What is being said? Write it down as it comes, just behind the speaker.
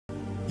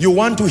You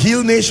want to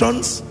heal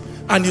nations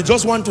and you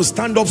just want to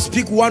stand up,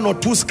 speak 1 or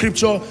 2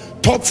 scripture,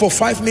 talk for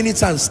 5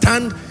 minutes and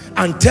stand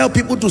and tell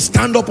people to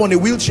stand up on a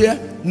wheelchair?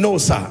 No,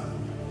 sir.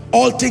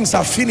 All things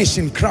are finished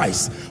in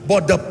Christ,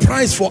 but the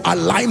price for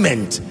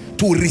alignment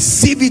to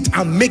receive it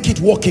and make it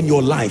work in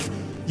your life,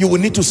 you will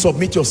need to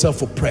submit yourself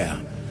for prayer.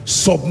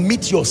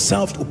 Submit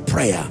yourself to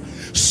prayer.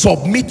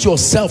 Submit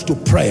yourself to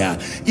prayer.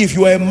 If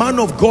you are a man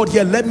of God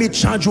here, let me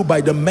charge you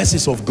by the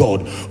mercies of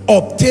God.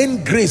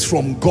 Obtain grace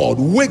from God.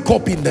 Wake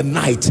up in the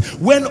night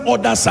when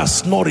others are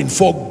snoring,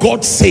 for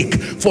God's sake,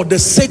 for the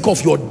sake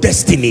of your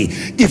destiny.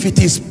 If it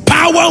is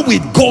power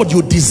with God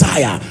you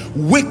desire,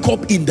 wake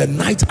up in the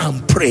night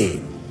and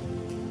pray.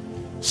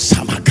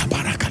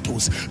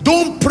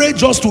 Don't pray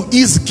just to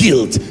ease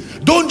guilt.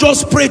 Don't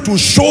just pray to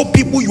show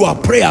people you are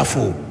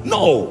prayerful.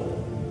 No.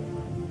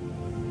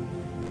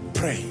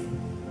 Pray.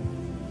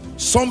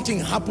 Something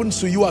happens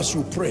to you as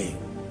you pray.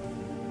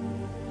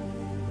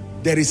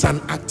 There is an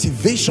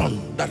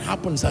activation that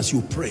happens as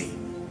you pray.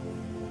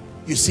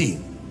 You see,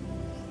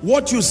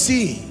 what you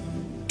see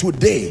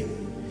today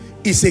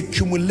is a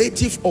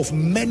cumulative of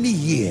many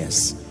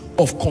years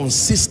of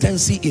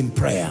consistency in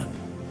prayer.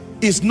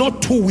 It's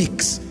not 2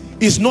 weeks.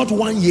 It's not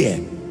 1 year.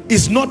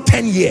 It's not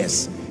 10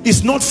 years.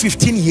 It's not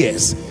 15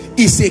 years.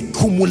 It's a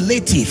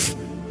cumulative.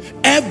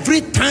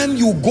 Every time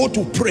you go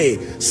to pray,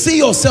 see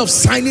yourself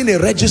signing a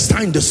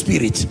register in the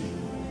spirit.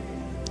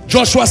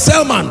 Joshua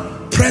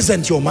Selman,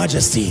 present your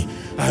majesty.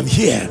 I'm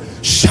here.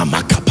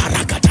 Shamaka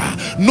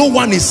parakata. No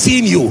one is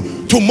seeing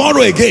you.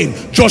 Tomorrow again,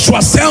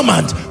 Joshua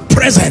Selman,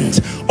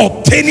 present,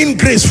 obtaining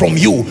grace from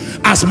you.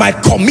 As my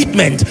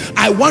commitment,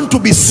 I want to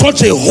be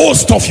such a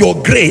host of your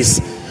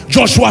grace.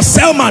 Joshua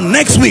Selman,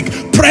 next week,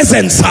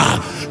 present, sir.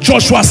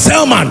 Joshua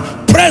Selman,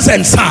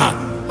 present, sir.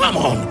 Come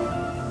on.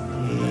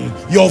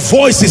 Your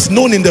voice is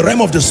known in the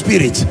realm of the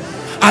spirit.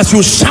 As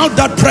you shout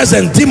that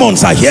present,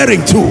 demons are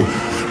hearing too.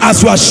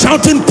 As you are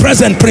shouting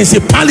present,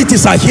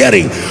 principalities are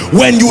hearing.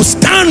 When you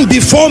stand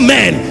before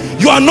men,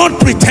 you are not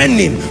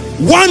pretending.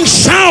 One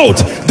shout,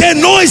 they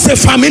know it's a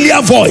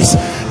familiar voice.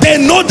 They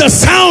know the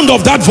sound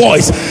of that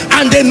voice,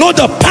 and they know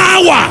the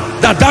power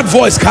that that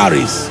voice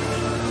carries.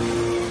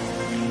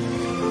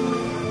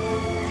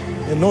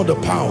 They know the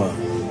power.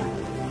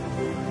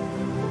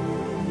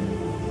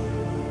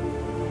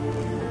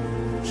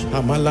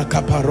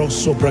 Amalaka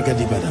paroso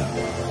bragadibada.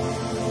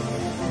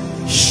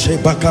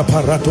 Shebaka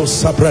parato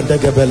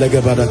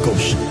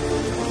sabrandegebelegebadakosh.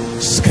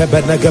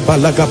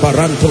 Skebenegabalaga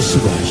barantos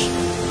subash.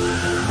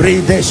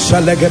 Bride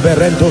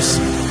shalegeberentos.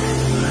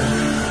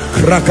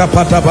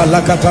 Krakapata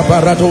balakata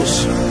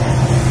baratos.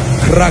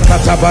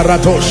 Krakata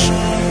baratos.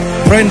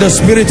 Pray in the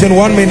spirit in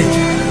 1 minute.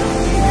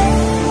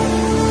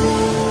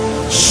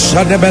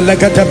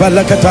 Shadebelekata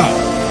balakata.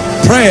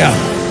 Prayer.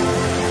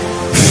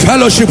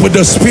 Fellowship with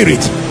the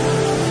spirit,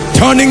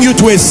 turning you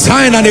to a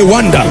sign and a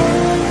wonder.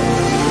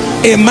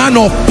 A man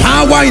of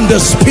power in the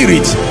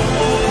spirit.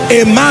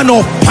 A man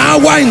of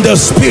power in the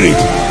spirit.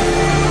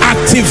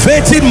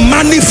 Activating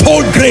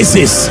manifold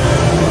graces.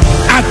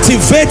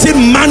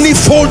 Activating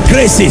manifold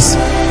graces.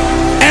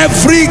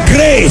 Every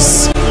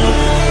grace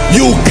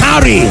you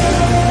carry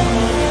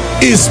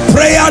is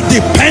prayer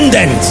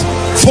dependent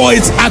for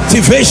its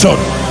activation.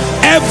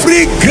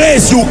 Every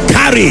grace you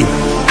carry,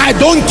 I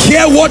don't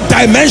care what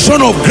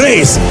dimension of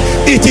grace,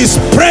 it is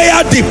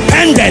prayer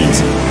dependent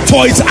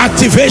for its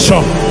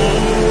activation.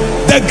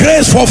 The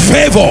grace for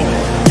favor,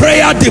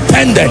 prayer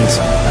dependent.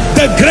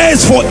 The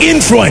grace for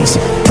influence,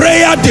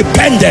 prayer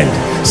dependent.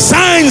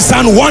 Signs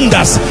and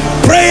wonders,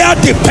 prayer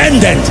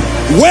dependent.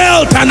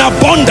 Wealth and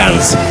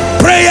abundance,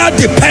 prayer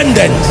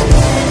dependent.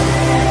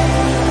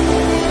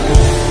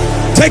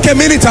 Take a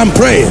minute and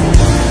pray.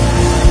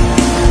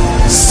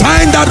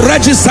 Sign that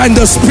register in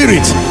the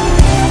spirit.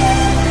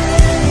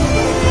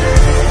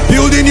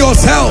 Building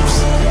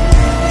yourselves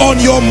on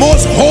your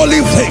most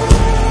holy faith,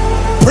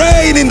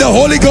 praying in the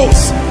Holy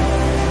Ghost.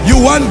 You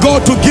want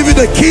God to give you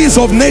the keys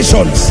of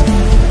nations,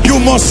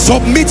 you must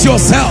submit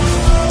yourself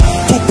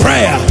to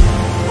prayer.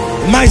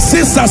 My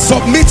sister,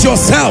 submit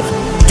yourself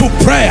to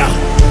prayer.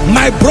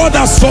 My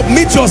brother,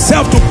 submit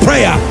yourself to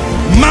prayer.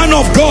 Man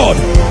of God,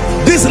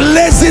 this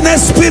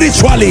laziness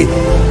spiritually,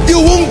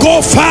 you won't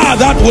go far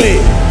that way.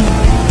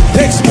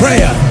 Takes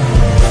prayer.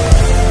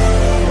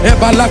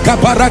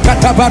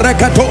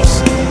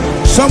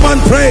 Someone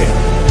pray.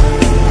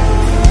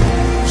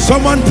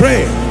 Someone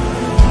pray.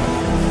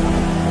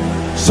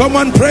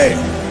 Someone pray.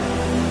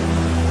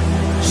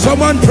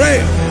 Someone pray.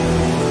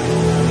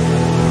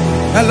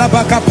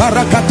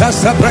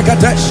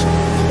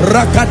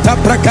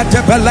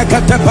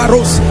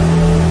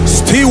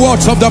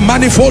 Stewards of the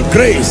manifold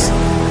grace.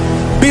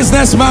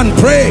 Businessman,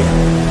 pray.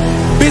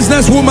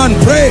 Businesswoman,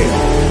 pray.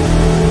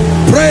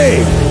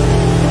 Pray.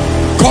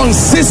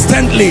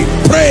 Consistently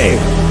pray.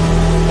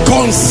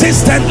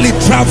 Consistently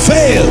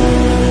travail.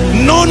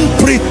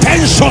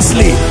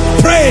 Non-pretentiously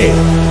pray.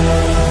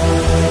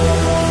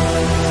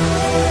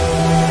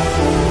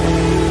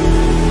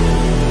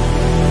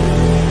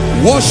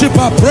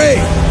 Worshipper, pray.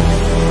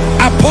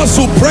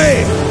 Apostle,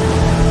 pray.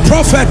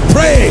 Prophet,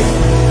 pray.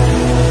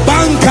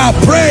 Banker,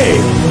 pray.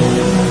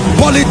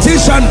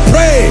 Politician,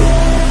 pray.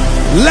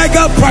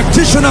 Legal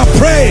practitioner,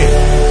 pray.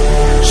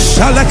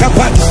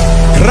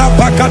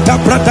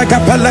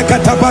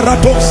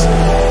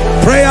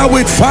 Prayer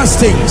with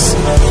fastings,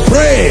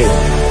 pray.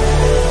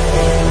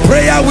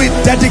 Prayer with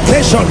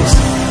dedications,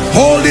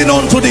 holding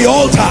on to the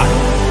altar,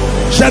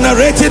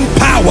 generating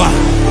power,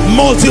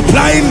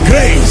 multiplying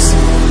grace,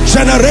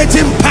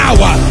 generating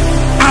power,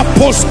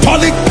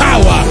 apostolic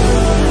power,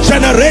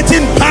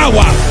 generating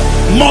power,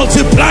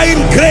 multiplying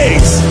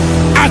grace,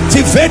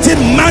 activating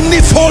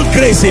manifold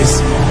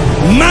graces,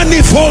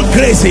 manifold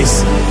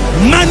graces,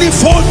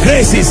 manifold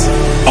graces,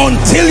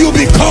 until you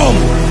become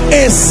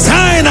a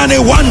sign and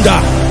a wonder,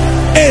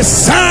 a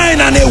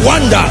sign and a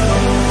wonder,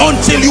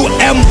 until you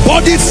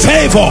embody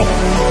favor,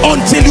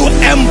 until you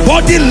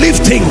embody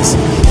liftings,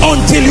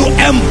 until you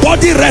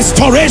embody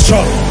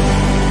restoration.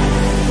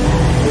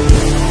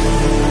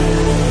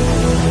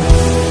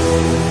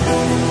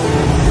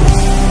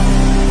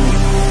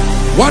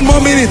 One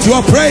more minute, you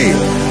are praying.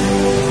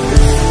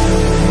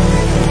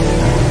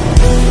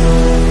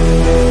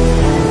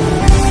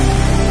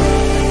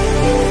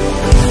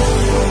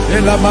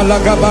 Ela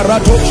malaga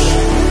baratos,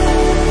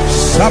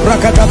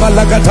 sabrakata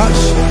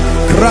balagatas,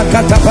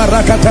 krakata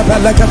barakata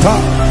balagata,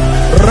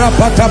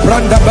 rapata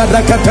branda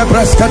barakata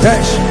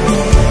braskates,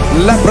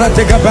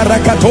 labratega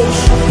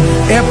barakatos,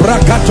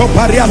 ebrakato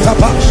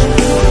pariatapas.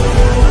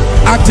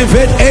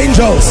 Activate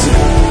angels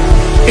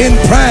in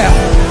prayer.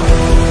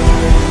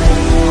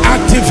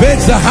 Activate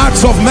the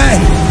hearts of men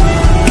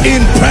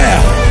in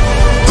prayer.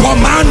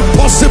 Command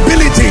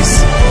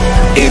possibilities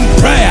in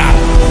prayer.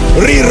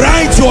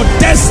 Rewrite your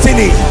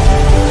destiny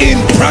in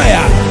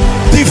prayer.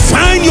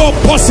 Define your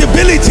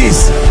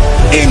possibilities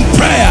in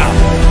prayer.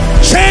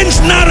 Change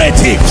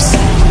narratives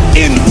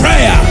in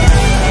prayer.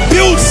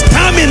 Build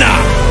stamina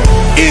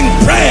in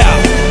prayer.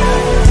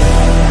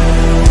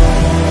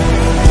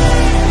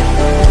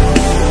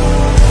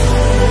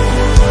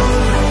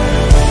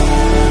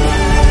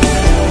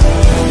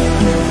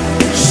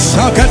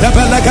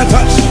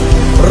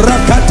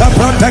 Rakata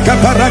brantaka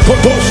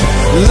barakotos,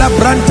 la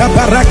branta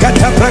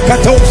barakata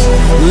brakatos,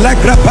 la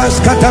grapas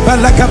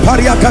katabalaka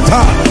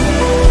pariakata.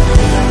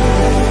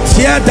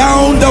 Tear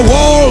down the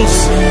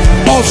walls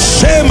of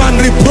shame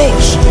and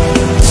reproach.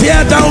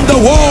 Tear down the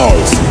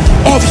walls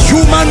of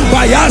human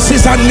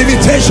biases and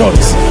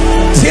limitations.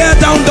 Tear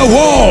down the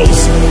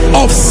walls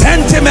of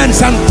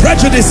sentiments and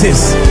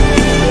prejudices.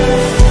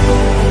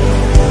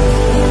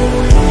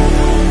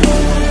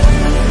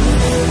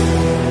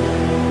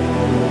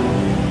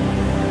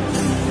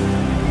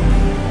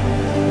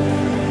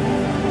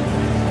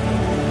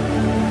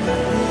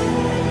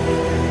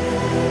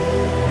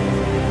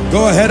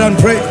 Go ahead and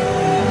pray.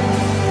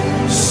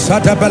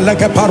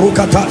 Sadabalaka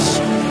parukatas,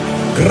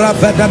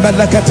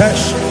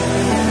 gravadabalakatas,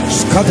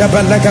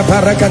 skadabalaka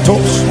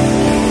parakatos,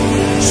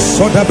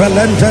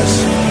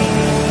 sodabalentes,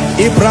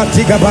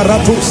 ibratika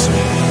baratus,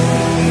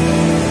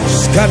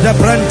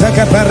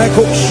 skadabrantaka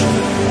parakus,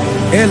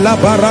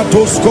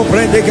 elabaratus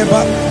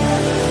kopredegeba,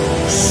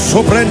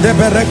 sobrende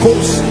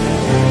berekus,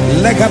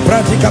 lega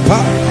pratika pa,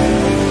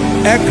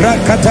 egra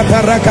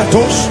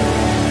kataparakatos.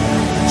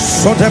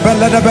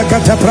 Sodebelada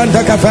bekata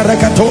pranda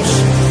kafarakatos.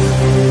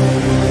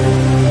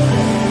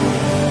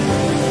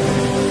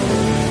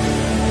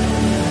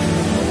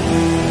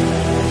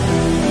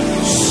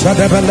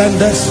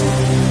 Sadebelendes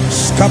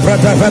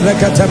skaprada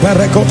verekata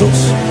berekotos.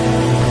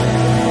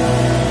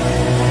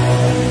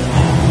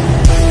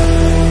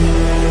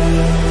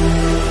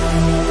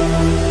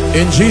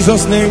 In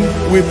Jesus' name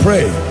we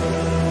pray.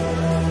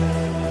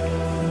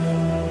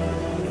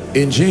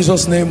 In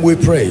Jesus' name we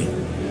pray.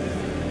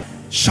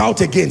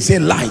 Shout again, say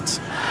light.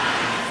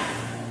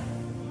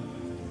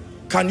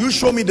 Can you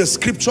show me the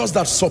scriptures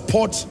that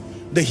support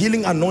the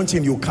healing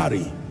anointing you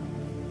carry?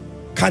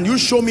 Can you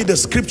show me the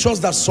scriptures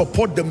that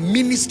support the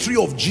ministry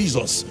of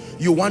Jesus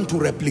you want to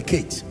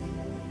replicate?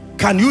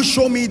 Can you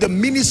show me the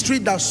ministry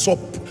that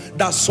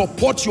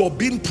supports your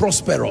being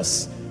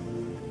prosperous?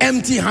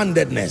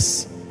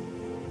 Empty-handedness.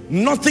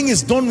 Nothing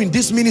is done in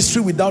this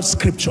ministry without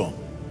scripture.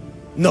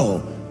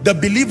 No, the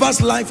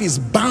believer's life is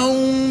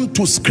bound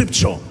to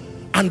scripture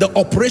and the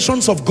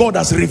operations of God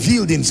as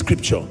revealed in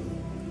scripture.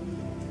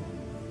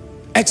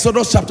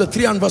 Exodus chapter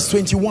 3 and verse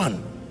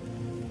 21.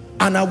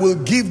 And I will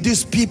give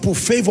these people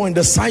favor in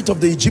the sight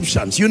of the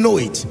Egyptians. You know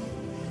it.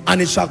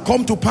 And it shall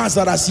come to pass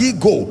that as ye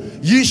go,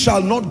 ye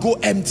shall not go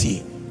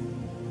empty.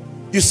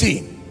 You see,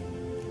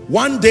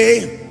 one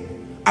day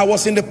I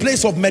was in the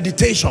place of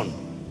meditation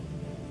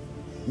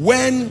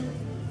when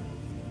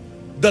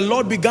the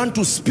Lord began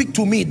to speak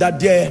to me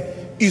that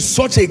there is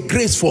such a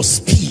grace for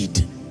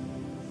speed.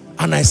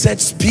 And I said,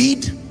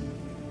 speed?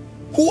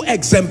 Who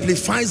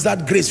exemplifies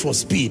that grace for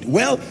speed?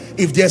 Well,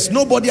 if there's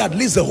nobody, at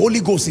least the Holy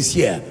Ghost is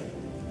here.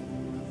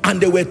 And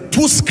there were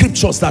two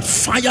scriptures that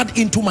fired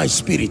into my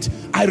spirit.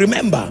 I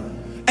remember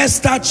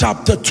Esther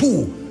chapter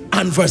 2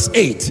 and verse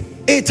 8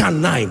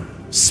 and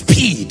 9.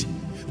 Speed.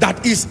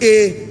 That is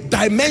a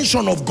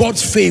dimension of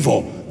God's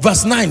favor.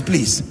 Verse 9,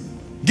 please.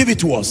 Give it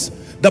to us.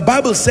 The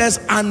Bible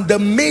says, and the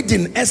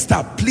maiden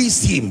Esther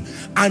pleased him,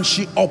 and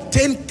she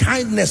obtained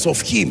kindness of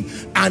him,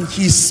 and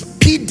he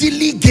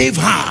speedily gave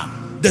her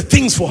the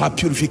things for her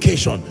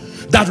purification.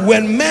 That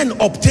when men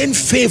obtain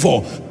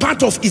favor,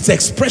 part of its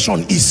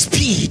expression is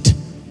speed.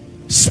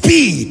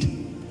 Speed.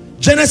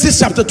 Genesis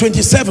chapter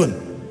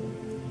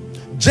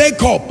 27.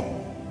 Jacob,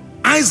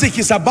 Isaac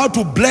is about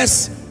to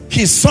bless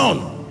his son,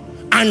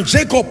 and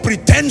Jacob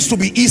pretends to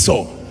be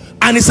Esau,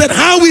 and he said,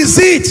 how is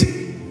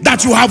it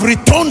that you have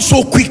returned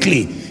so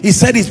quickly? He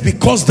said, it's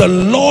because the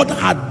Lord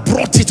had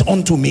brought it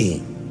unto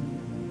me.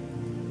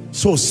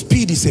 So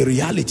speed is a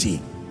reality.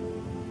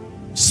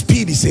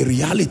 Speed is a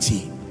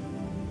reality.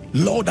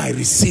 Lord, I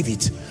receive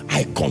it.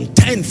 I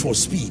contend for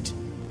speed.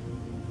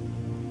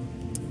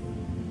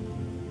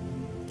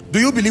 Do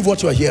you believe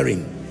what you are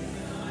hearing?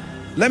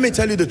 Let me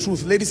tell you the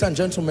truth, ladies and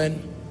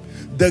gentlemen.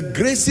 The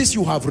graces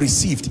you have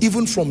received,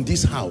 even from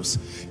this house,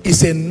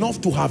 is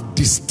enough to have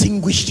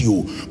distinguished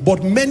you.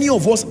 But many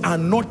of us are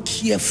not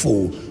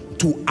careful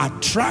to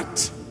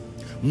attract,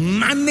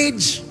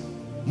 manage,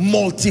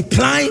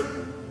 multiply,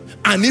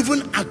 and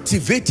even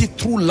activate it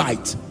through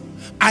light.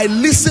 I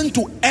listen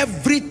to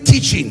every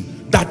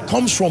teaching that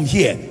comes from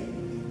here.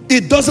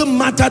 It doesn't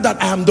matter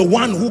that I am the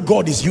one who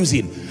God is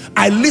using.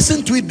 I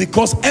listen to it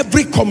because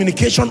every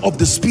communication of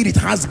the Spirit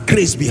has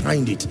grace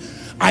behind it.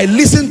 I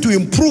listen to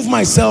improve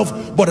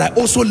myself, but I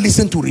also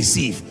listen to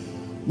receive.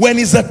 When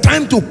it's the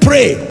time to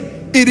pray,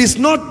 it is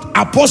not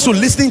apostle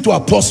listening to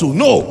apostle.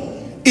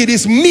 No, it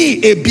is me,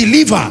 a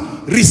believer,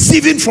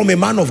 receiving from a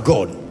man of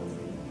God.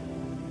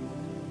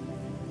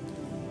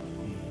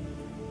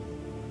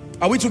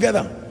 Are we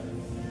together?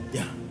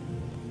 Yeah.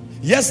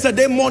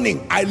 Yesterday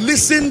morning, I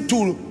listened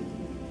to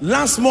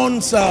last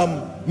month's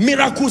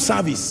miracle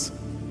service.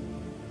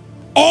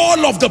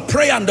 All of the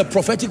prayer and the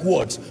prophetic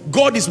words.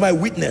 God is my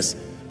witness.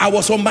 I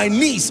was on my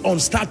knees from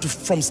start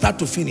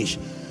to finish,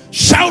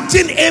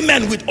 shouting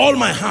amen with all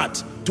my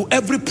heart to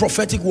every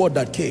prophetic word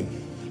that came.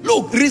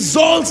 Look,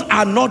 results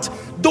are not,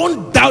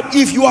 don't doubt.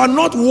 If you are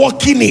not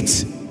walking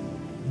it,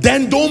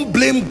 then don't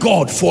blame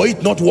God for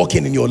it not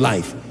working in your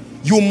life.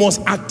 You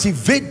must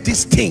activate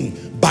this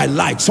thing by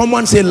light.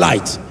 Someone say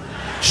light.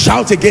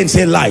 Shout again,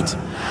 say light.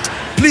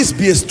 Please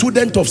be a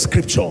student of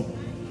scripture.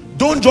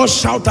 Don't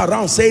just shout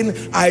around saying,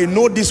 I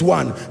know this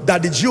one,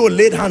 that the Geo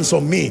laid hands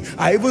on me.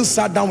 I even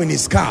sat down in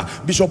his car.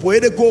 Bishop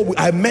Oedeko,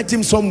 I met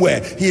him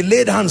somewhere. He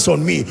laid hands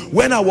on me.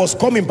 When I was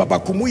coming, Papa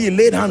Kumuyi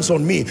laid hands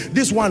on me.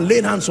 This one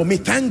laid hands on me.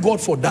 Thank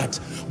God for that.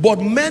 But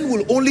men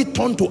will only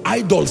turn to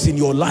idols in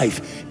your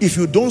life if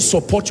you don't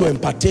support your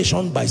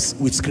impartation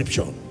with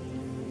scripture.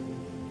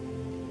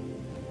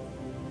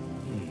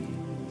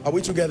 Are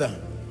we together?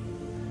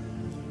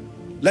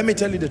 Let me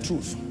tell you the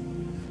truth.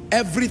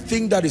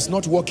 Everything that is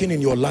not working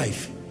in your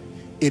life,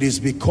 it is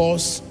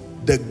because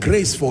the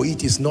grace for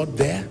it is not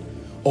there,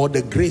 or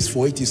the grace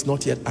for it is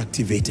not yet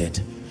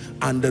activated.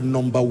 And the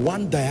number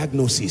one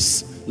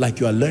diagnosis, like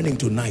you are learning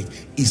tonight,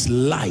 is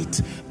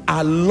light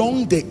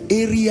along the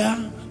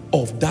area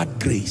of that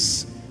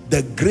grace,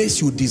 the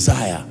grace you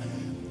desire.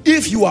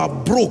 If you are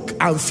broke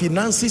and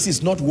finances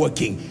is not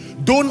working,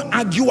 don't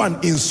argue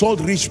and insult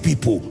rich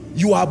people.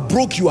 You are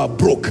broke, you are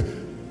broke.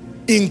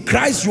 In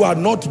Christ you are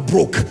not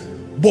broke,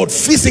 but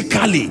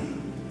physically,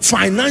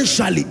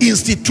 financially,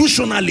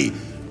 institutionally,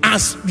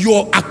 as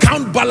your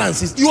account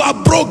balances, you are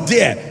broke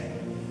there.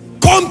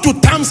 Come to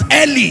terms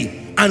early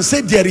and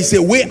say, there is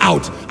a way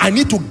out. I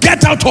need to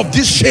get out of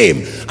this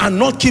shame and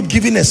not keep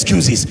giving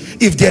excuses.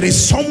 If there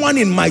is someone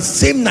in my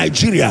same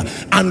Nigeria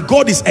and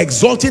God is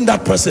exalting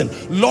that person,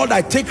 Lord,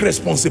 I take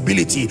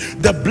responsibility.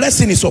 The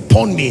blessing is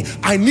upon me.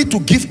 I need to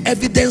give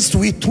evidence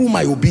to it through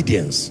my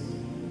obedience.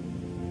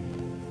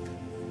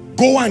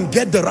 Go and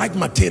get the right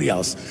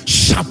materials.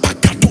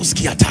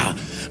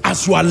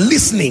 As you are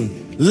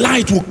listening,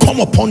 light will come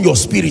upon your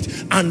spirit,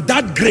 and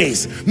that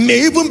grace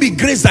may even be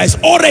grace that is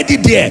already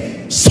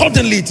there.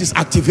 Suddenly it is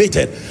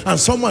activated, and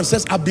someone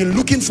says, I've been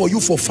looking for you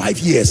for 5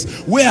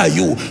 years. Where are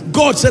you?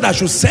 God said I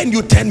should send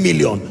you 10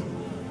 million,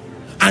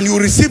 and you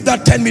receive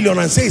that 10 million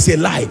and say it's a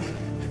lie.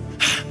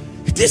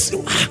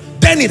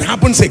 Then it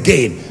happens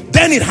again.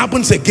 Then it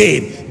happens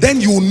again.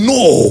 Then you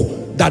know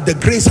that the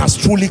grace has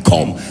truly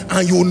come,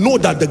 and you know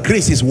that the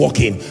grace is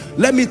working.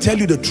 Let me tell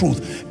you the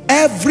truth.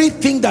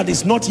 Everything that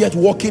is not yet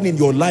working in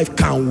your life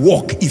can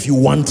work if you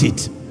want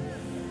it.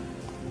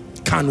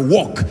 Can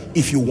work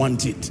if you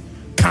want it.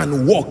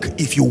 Can work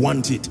if you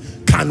want it.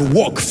 Can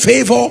work.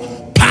 Favor,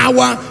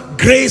 power,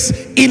 grace,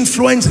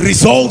 influence,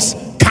 results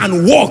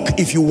can work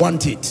if you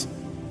want it.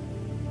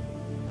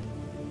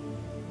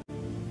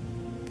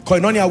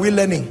 Koinonia, are we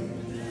learning?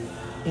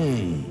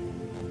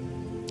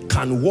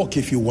 Can work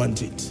if you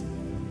want it.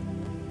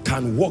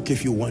 Can walk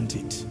if you want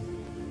it.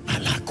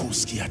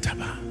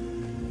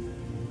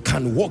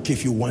 Can walk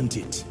if you want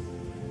it.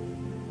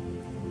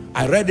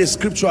 I read a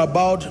scripture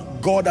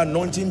about God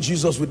anointing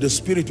Jesus with the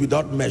Spirit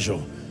without measure,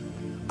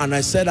 and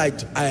I said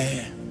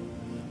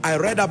I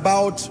read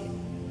about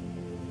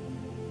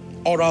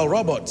Oral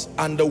Roberts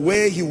and the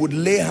way he would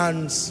lay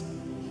hands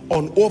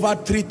on over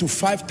 3,000 to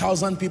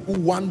 5,000 people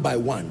one by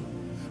one,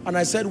 And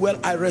I said, well,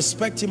 I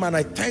respect him and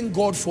I thank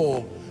God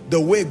for the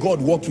way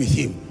God worked with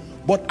him.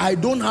 But I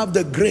don't have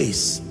the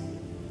grace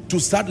to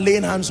start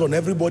laying hands on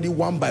everybody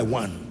one by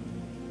one.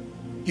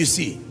 You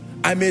see,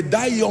 I may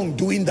die young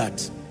doing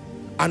that,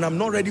 and I'm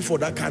not ready for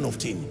that kind of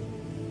thing.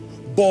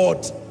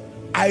 But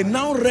I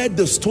now read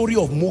the story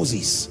of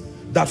Moses,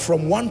 that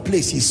from one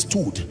place he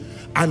stood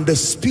and the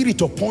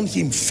spirit upon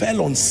him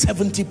fell on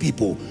 70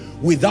 people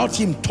without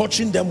him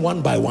touching them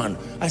one by one.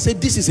 I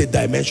said, this is a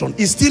dimension.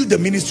 It's still the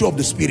ministry of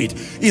the spirit.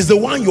 It's the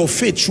one your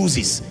faith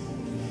chooses.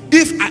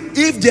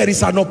 If there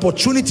is an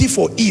opportunity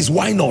for ease,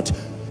 why not?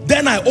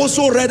 Then I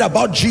also read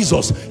about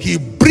Jesus. He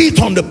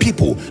breathed on the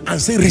people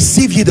and said,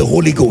 receive ye the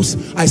Holy Ghost.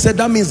 I said,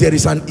 that means there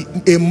is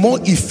a more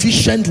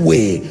efficient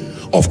way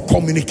of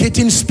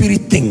communicating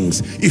spirit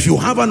things. If you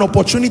have an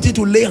opportunity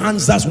to lay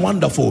hands, that's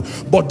wonderful.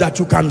 But that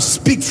you can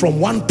speak from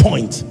one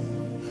point.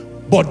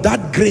 But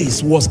that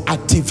grace was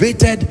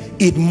activated.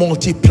 It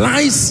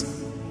multiplies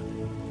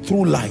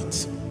through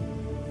light.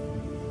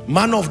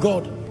 Man of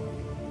God,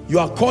 you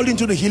are called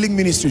into the healing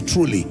ministry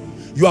truly.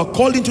 You are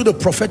called into the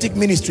prophetic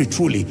ministry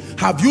truly.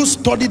 Have you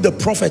studied the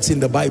prophets in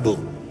the Bible?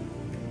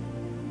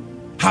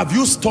 Have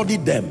you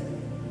studied them?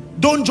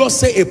 Don't just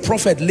say a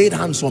prophet laid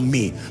hands on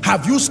me.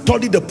 Have you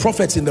studied the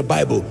prophets in the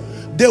Bible?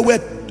 There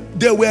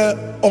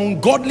were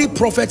ungodly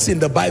prophets in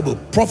the Bible.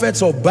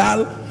 Prophets of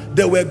Baal.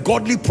 There were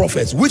godly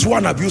prophets. Which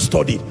one have you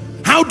studied?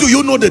 How do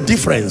you know the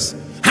difference?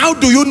 How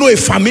do you know a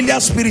familiar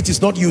spirit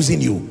is not using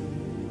you?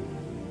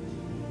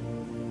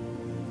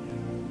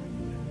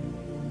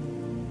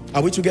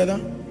 Are we together?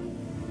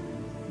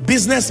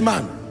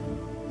 Businessman,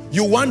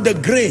 you want the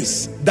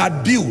grace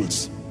that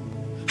builds.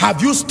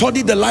 Have you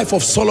studied the life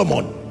of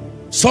Solomon?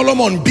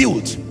 Solomon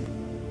built.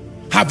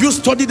 Have you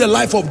studied the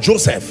life of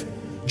Joseph?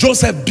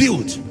 Joseph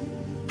built.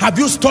 Have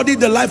you studied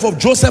the life of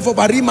Joseph of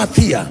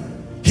Arimathea?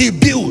 He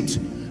built.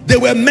 There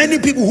were many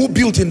people who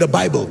built in the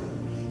Bible.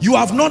 You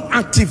have not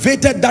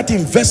activated that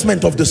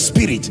investment of the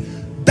spirit,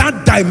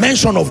 that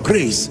dimension of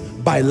grace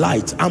by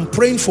light. I'm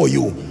praying for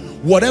you.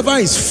 Whatever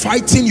is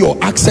fighting your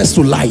access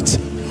to light,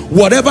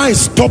 whatever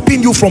is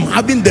stopping you from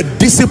having the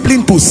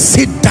discipline to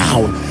sit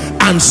down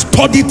and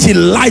study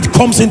till light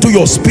comes into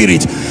your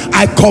spirit,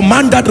 I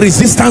command that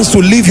resistance to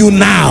leave you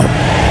now.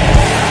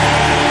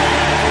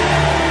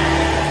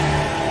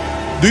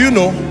 Do you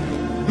know?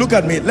 Look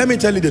at me. Let me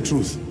tell you the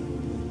truth.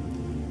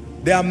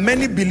 There are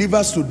many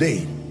believers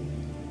today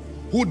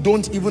who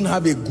don't even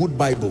have a good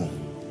Bible,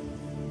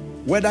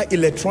 whether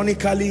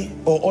electronically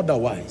or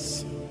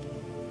otherwise.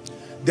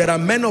 There are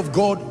men of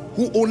God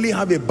who only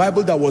have a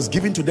Bible that was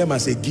given to them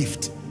as a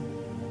gift.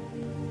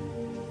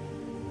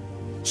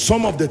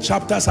 Some of the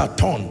chapters are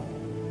torn.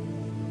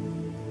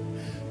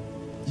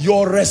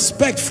 Your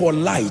respect for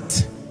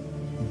light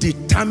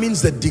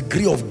determines the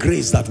degree of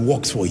grace that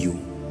works for you.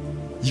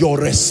 Your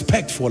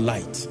respect for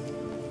light.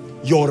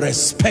 Your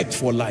respect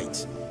for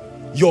light.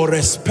 Your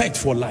respect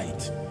for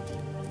light.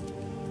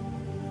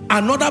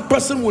 Another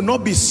person will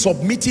not be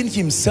submitting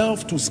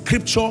himself to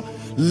scripture,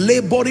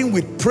 laboring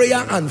with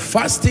prayer and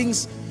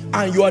fastings,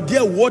 and you are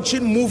there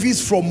watching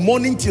movies from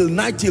morning till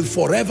night till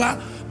forever,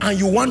 and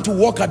you want to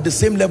walk at the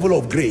same level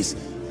of grace.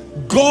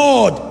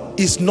 God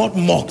is not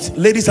mocked.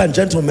 Ladies and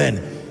gentlemen,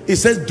 it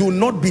says, do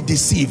not be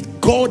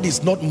deceived. God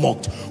is not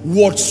mocked.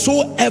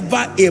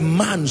 Whatsoever a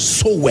man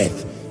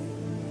soweth.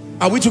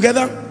 Are we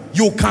together?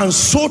 You can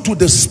sow to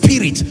the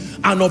spirit,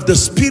 and of the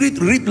spirit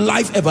reap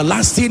life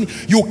everlasting.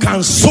 You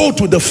can sow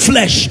to the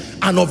flesh,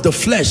 and of the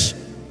flesh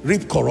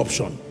reap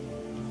corruption.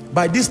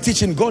 By this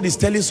teaching, God is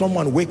telling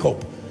someone, wake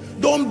up.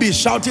 Don't be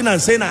shouting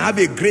and saying, I have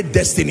a great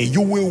destiny.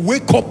 You will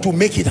wake up to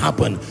make it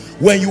happen.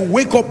 When you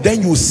wake up,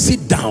 then you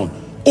sit down,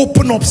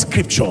 open up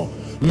scripture.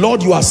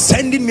 Lord, you are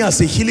sending me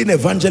as a healing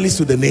evangelist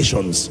to the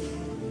nations,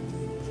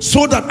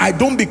 so that I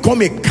don't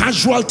become a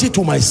casualty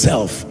to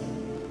myself.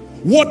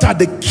 What are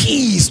the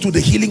keys to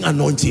the healing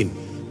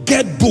anointing?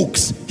 Get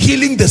books.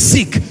 Healing the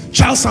Sick,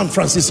 Charles and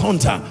Francis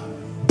Hunter.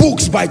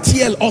 Books by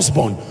T.L.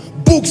 Osborne.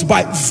 Books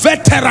by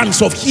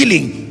veterans of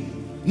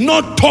healing,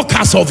 not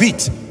talkers of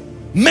it.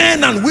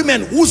 Men and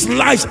women whose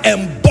lives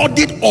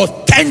embodied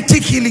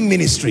authentic healing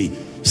ministry.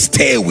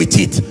 Stay with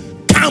it.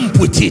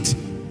 Camp with it.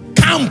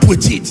 Camp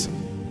with it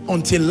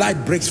until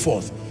light breaks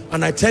forth.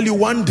 And I tell you,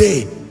 one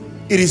day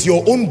it is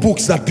your own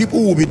books that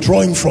people will be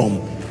drawing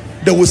from.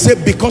 They will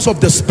say, because of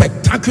the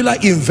spectacular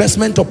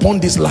investment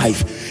upon this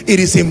life, it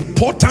is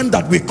important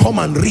that we come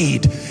and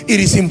read. It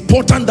is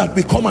important that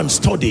we come and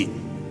study.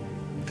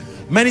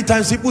 Many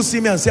times people see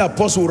me and say,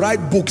 Apostle,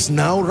 write books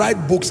now,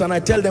 write books. And I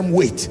tell them,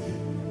 wait,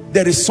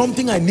 there is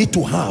something I need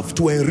to have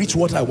to enrich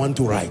what I want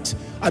to write.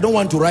 I don't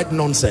want to write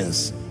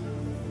nonsense.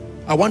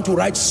 I want to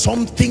write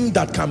something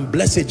that can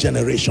bless a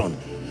generation.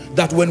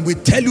 That when we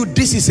tell you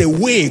this is a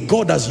way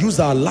God has used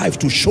our life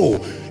to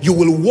show, you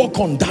will walk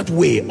on that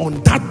way,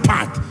 on that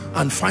path,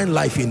 and find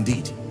life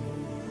indeed.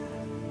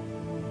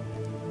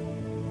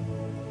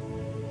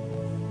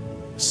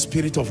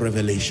 Spirit of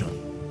revelation.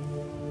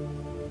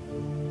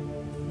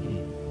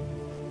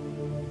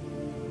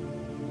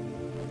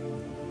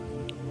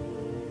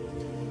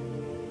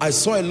 I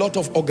saw a lot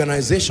of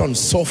organizations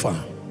suffer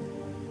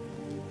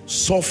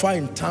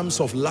in terms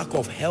of lack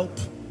of help.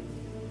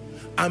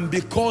 And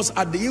because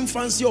at the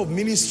infancy of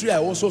ministry, I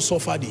also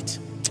suffered it.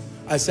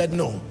 I said,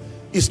 no,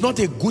 it's not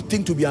a good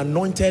thing to be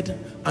anointed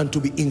and to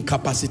be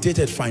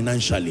incapacitated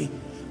financially.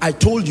 I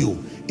told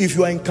you, if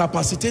you are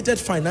incapacitated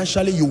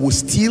financially, you will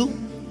steal,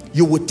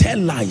 you will tell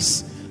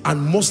lies, and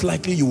most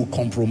likely you will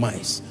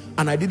compromise.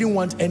 And I didn't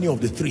want any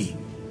of the three.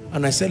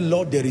 And I said,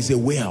 Lord, there is a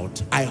way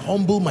out. I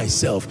humble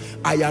myself.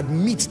 I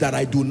admit that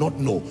I do not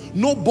know.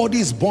 Nobody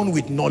is born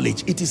with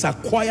knowledge. It is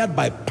acquired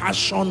by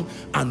passion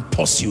and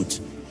pursuit.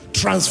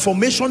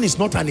 Transformation is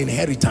not an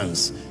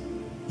inheritance.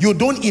 You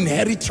don't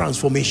inherit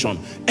transformation.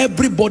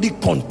 Everybody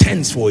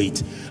contends for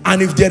it.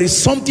 And if there is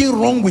something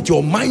wrong with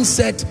your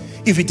mindset,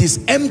 if it is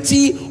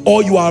empty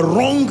or you are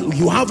wrong,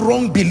 you have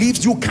wrong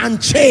beliefs, you can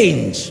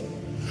change.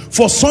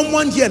 For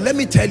someone here, let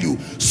me tell you,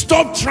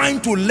 stop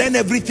trying to learn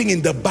everything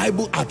in the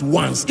Bible at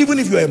once. Even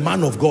if you're a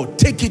man of God,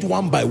 take it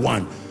one by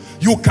one.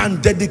 You can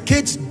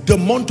dedicate the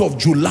month of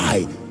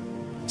July.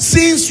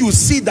 Since you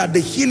see that the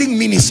healing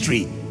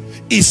ministry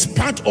is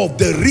part of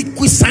the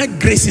requisite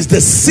graces, the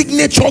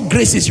signature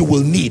graces you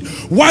will need,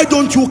 why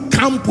don't you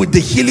camp with the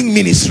healing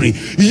ministry?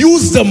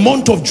 Use the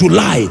month of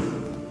July.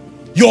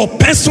 Your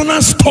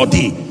personal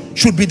study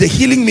should be the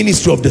healing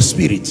ministry of the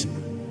Spirit.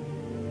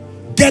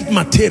 Get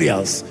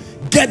materials,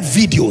 get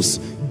videos,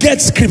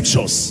 get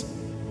scriptures,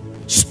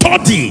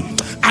 study.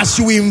 As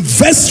you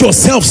invest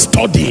yourself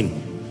studying,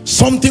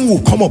 something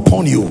will come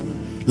upon you,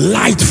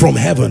 light from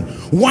heaven.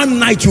 One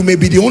night you may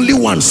be the only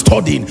one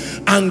studying,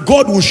 and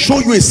God will show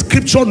you a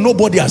scripture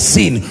nobody has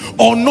seen,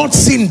 or not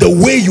seen the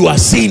way you are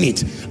seeing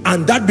it,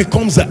 and that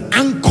becomes the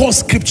anchor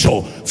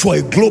scripture for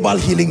a global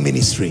healing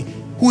ministry.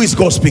 Who is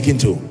God speaking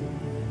to?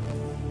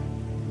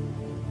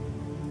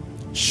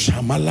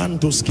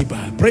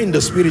 Pray in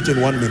the Spirit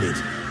in 1 minute.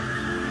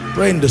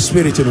 Pray in the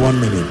Spirit in 1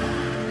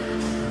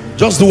 minute.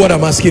 Just do what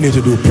I'm asking you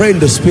to do. Pray in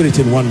the Spirit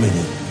in 1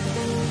 minute.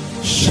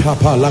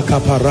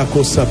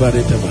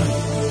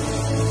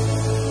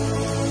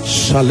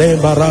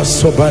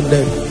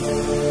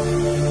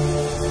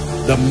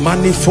 The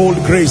manifold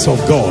grace of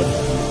God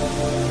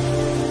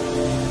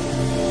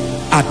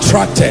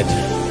attracted,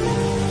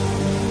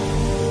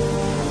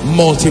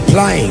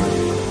 multiplying,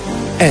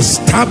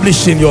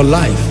 established in your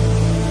life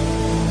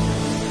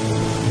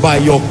by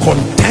your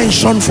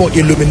contention for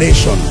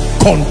illumination.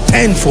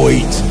 Contend for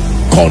it,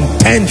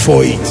 contend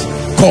for it,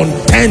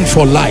 contend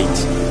for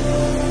light,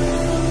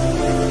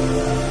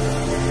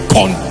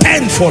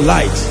 contend for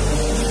light.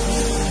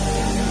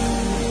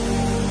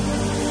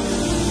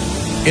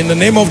 In the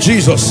name of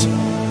Jesus.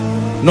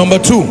 Number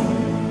two,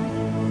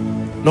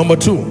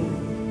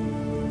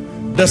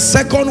 the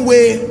second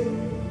way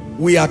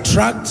we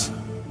attract,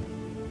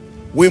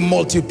 we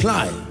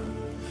multiply,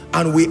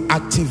 and we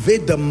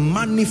activate the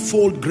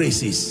manifold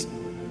graces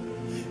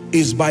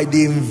is by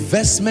the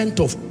investment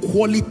of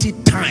quality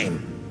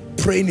time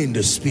praying in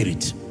the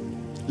Spirit.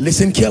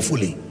 Listen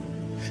carefully.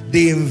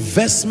 The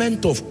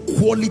investment of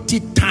quality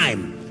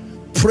time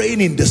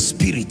praying in the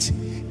Spirit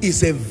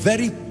is a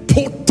very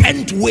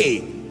potent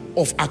way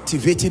of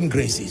activating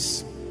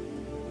graces.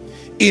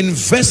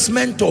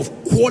 Investment of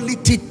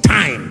quality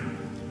time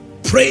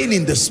praying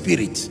in the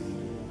Spirit.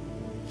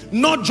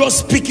 Not just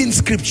speaking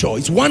scripture,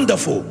 it's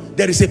wonderful,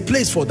 there is a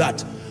place for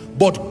that,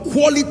 but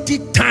quality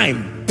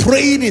time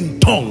praying in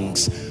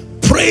tongues,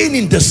 praying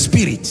in the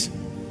Spirit.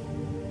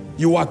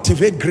 You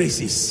activate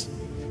graces,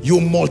 you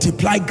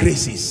multiply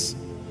graces.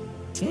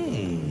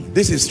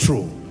 This is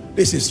true,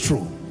 this is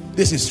true,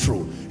 this is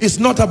true. It's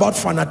not about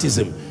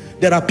fanatism.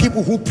 There are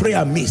people who pray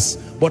amiss,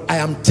 but I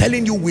am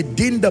telling you,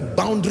 within the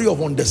boundary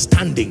of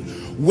understanding,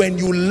 when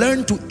you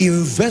learn to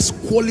invest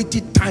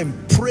quality time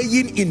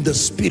praying in the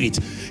Spirit,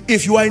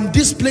 if you are in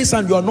this place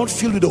and you are not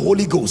filled with the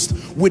Holy Ghost,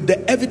 with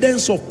the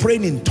evidence of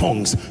praying in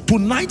tongues,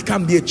 tonight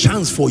can be a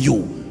chance for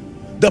you.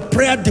 The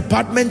prayer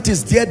department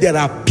is there. There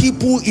are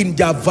people in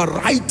their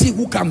variety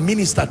who can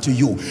minister to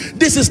you.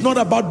 This is not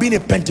about being a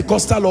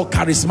Pentecostal or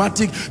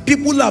charismatic.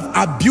 People have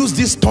abused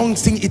this tongue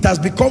thing. It has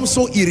become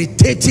so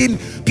irritating.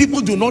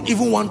 People do not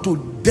even want to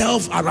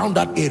delve around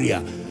that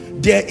area.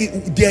 There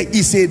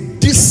is a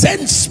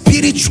decent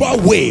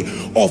spiritual way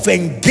of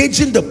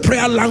engaging the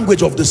prayer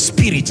language of the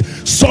Spirit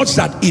such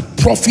that it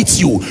profits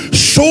you.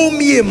 Show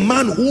me a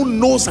man who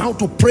knows how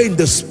to pray in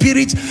the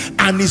Spirit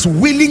and is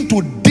willing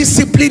to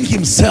discipline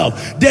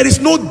himself. There is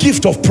no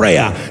gift of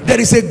prayer. There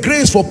is a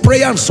grace for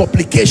prayer and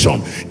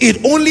supplication.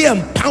 It only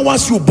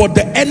empowers you, but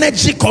the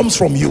energy comes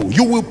from you.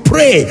 You will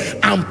pray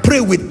and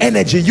pray with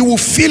energy. You will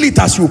feel it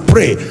as you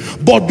pray,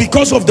 but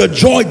because of the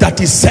joy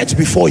that is set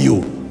before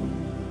you.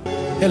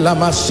 The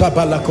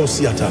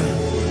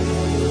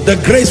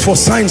grace for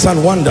signs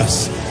and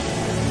wonders,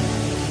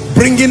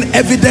 bringing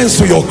evidence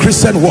to your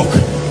Christian walk.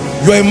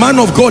 You're a man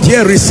of God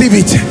here, receive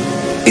it.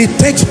 It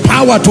takes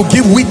power to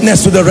give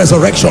witness to the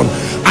resurrection.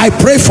 I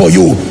pray for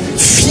you,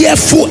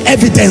 fearful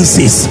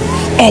evidences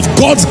of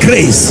God's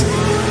grace,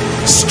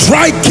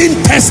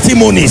 striking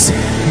testimonies,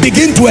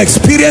 begin to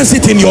experience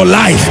it in your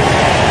life.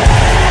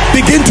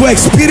 begin to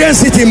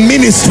experience it in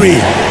ministry.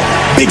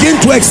 Begin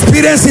to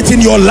experience it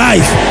in your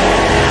life.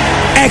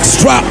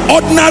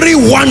 Extraordinary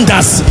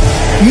wonders,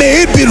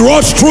 may it be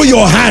wrought through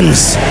your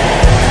hands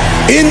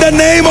in the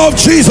name of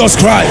Jesus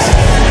Christ.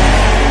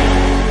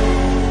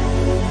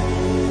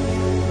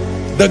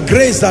 The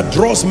grace that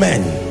draws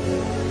men,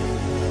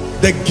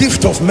 the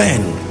gift of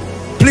men.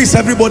 Please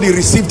everybody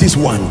receive this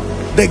one.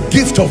 The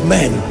gift of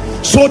men,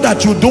 so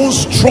that you don't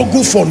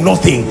struggle for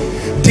nothing.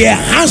 There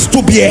has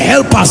to be a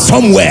helper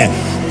somewhere,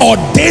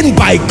 ordained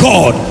by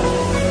God.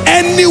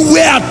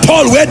 Anywhere at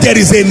all where there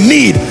is a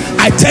need,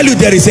 I tell you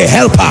there is a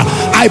helper.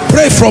 I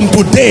pray from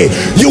today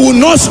you will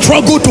not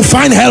struggle to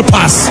find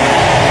helpers.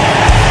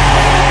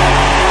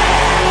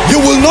 You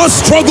will not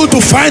struggle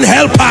to find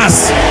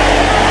helpers.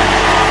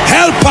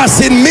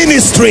 Helpers in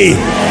ministry,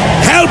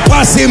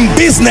 helpers in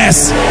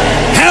business,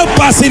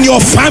 helpers in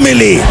your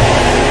family.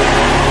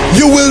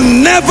 You will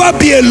never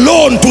be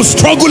alone to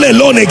struggle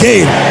alone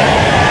again.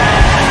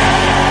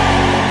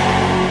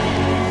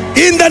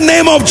 In the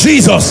name of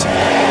Jesus,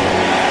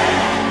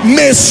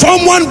 may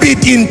someone be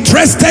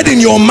interested in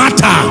your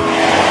matter.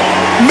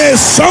 May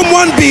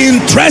someone be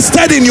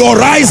interested in your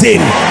rising.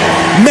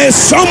 May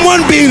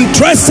someone be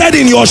interested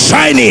in your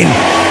shining.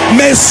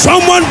 May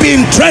someone be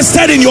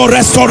interested in your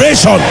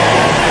restoration.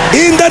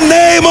 In the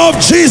name of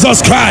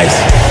Jesus Christ.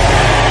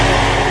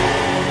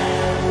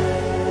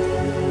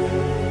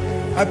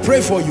 I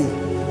pray for you.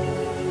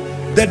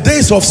 The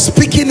days of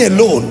speaking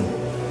alone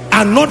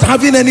and not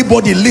having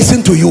anybody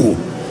listen to you,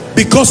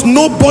 because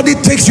nobody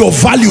takes your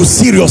value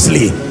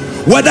seriously,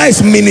 whether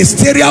it's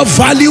ministerial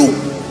value,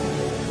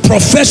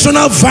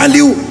 professional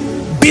value,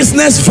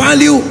 business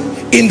value.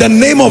 In the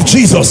name of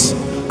Jesus,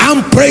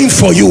 I'm praying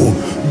for you.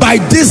 By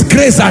this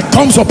grace that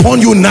comes upon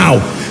you now,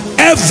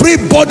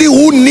 everybody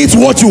who needs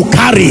what you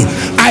carry,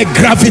 I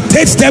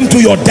gravitate them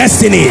to your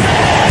destiny.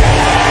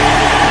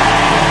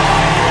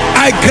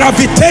 I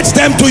gravitate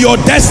them to your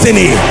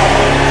destiny.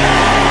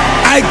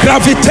 I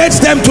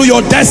gravitate them to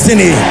your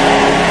destiny.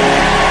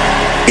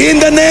 In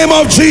the name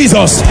of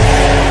Jesus.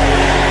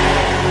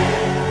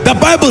 The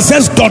Bible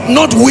says, doth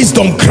not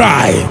wisdom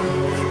cry?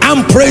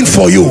 I'm praying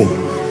for you.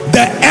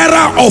 The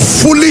era of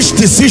foolish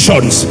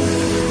decisions,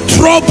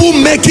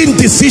 trouble-making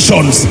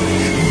decisions,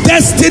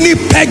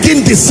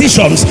 destiny-pegging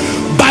decisions,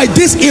 by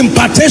this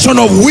impartation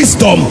of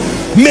wisdom,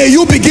 may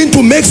you begin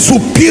to make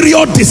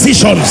superior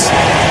decisions.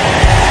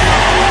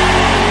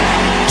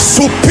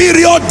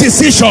 Superior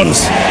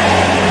decisions.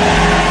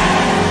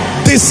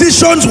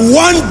 Decisions,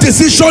 one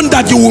decision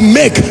that you will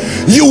make,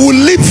 you will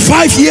leap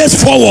 5 years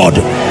forward.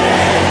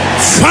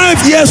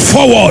 5 years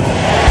forward.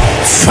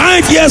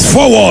 5 years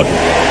forward.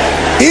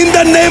 In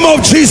the name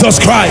of Jesus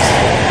Christ.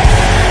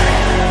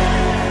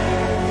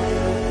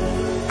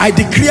 I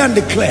decree and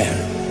declare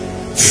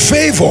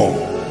favor.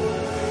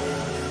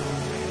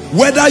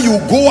 Whether you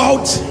go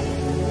out,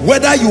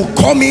 whether you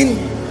come in,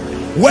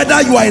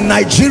 whether you are in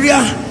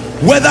Nigeria,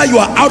 whether you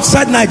are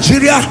outside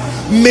Nigeria,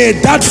 may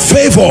that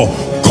favor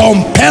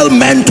compel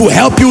men to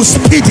help you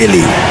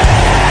speedily.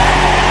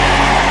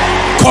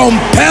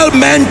 Compel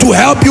men to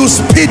help you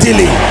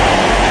speedily.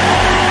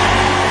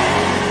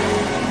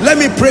 Let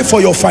me pray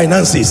for your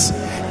finances.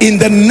 In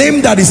the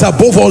name that is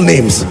above all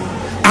names,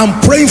 I'm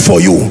praying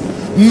for you.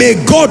 May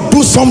God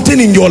do something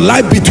in your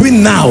life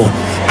between now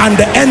and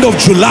the end of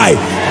July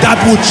that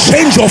will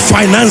change your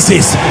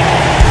finances.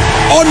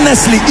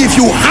 Honestly, if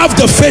you have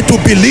the faith to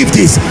believe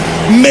this,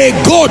 may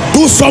God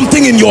do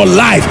something in your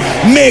life.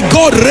 May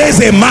God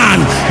raise a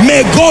man.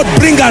 May God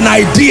bring an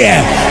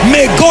idea.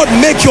 May God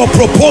make your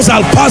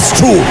proposal pass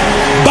through.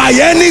 By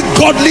any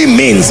godly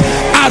means,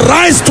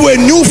 arise to a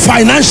new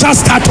financial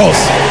status.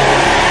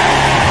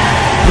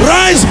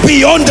 Rise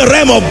beyond the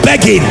realm of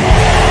begging.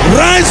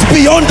 Rise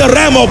beyond the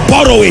realm of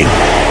borrowing.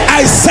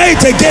 I say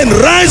it again,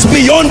 rise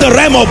beyond the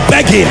realm of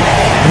begging.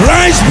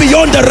 Rise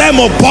beyond the realm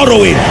of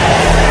borrowing.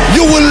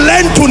 You will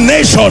lend to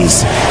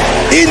nations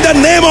in the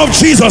name of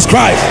Jesus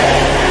Christ.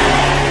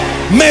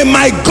 May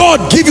my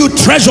God give you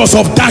treasures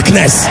of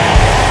darkness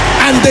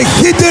and the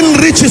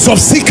hidden riches of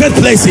secret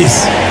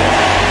places.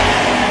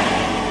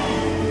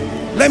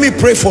 Let me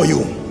pray for you.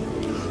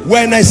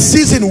 We're in a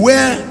season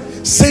where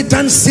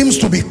Satan seems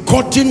to be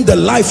cutting the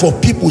life of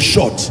people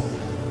short.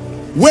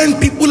 When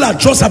people are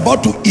just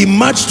about to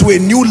emerge to a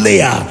new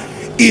layer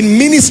in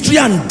ministry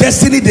and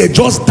destiny, they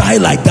just die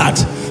like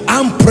that.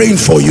 I'm praying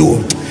for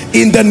you.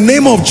 In the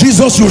name of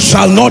Jesus, you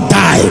shall not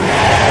die.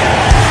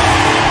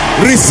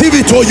 Receive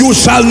it, or you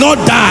shall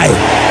not die.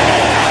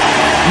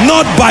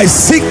 Not by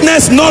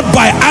sickness, not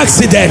by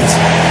accident,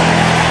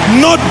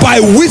 not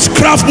by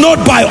witchcraft,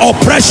 not by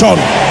oppression.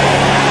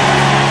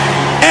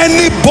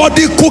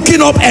 Anybody cooking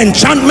up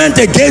enchantment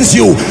against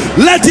you,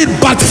 let it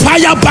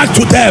backfire back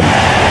to them.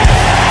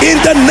 In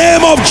the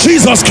name of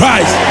Jesus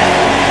Christ.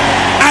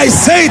 I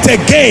say it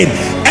again.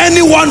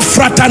 Anyone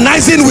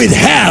fraternizing with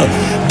hell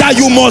that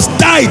you must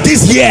die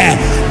this year,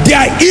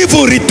 their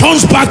evil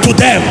returns back to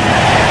them.